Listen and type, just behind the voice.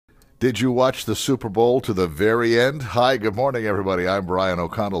Did you watch the Super Bowl to the very end? Hi, good morning, everybody. I'm Brian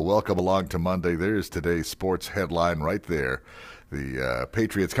O'Connell. Welcome along to Monday. There's today's sports headline right there. The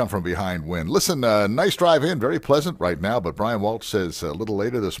Patriots come from behind win. Listen, nice drive in, very pleasant right now, but Brian Walsh says a little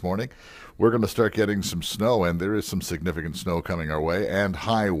later this morning we're going to start getting some snow, and there is some significant snow coming our way, and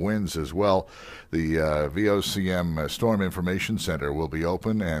high winds as well. The VOCM Storm Information Center will be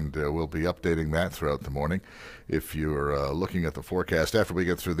open, and we'll be updating that throughout the morning. If you're looking at the forecast after we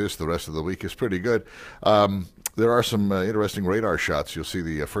get through this, the rest of the week is pretty good. There are some interesting radar shots. You'll see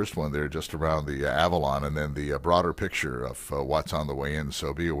the first one there just around the Avalon, and then the broader picture of what's on the way in,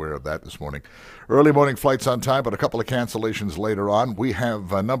 so be aware of that this morning. Early morning flights on time, but a couple of cancellations later on. We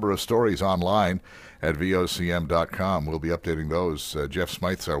have a number of stories online at VOCM.com. We'll be updating those. Jeff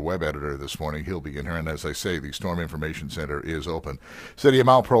Smythe's our web editor this morning. He'll be in here, and as I say, the Storm Information Center is open. City of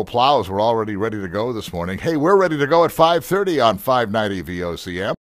Mount Pro plows, we're already ready to go this morning. Hey, we're ready to go at 5:30 on 590 VOCM.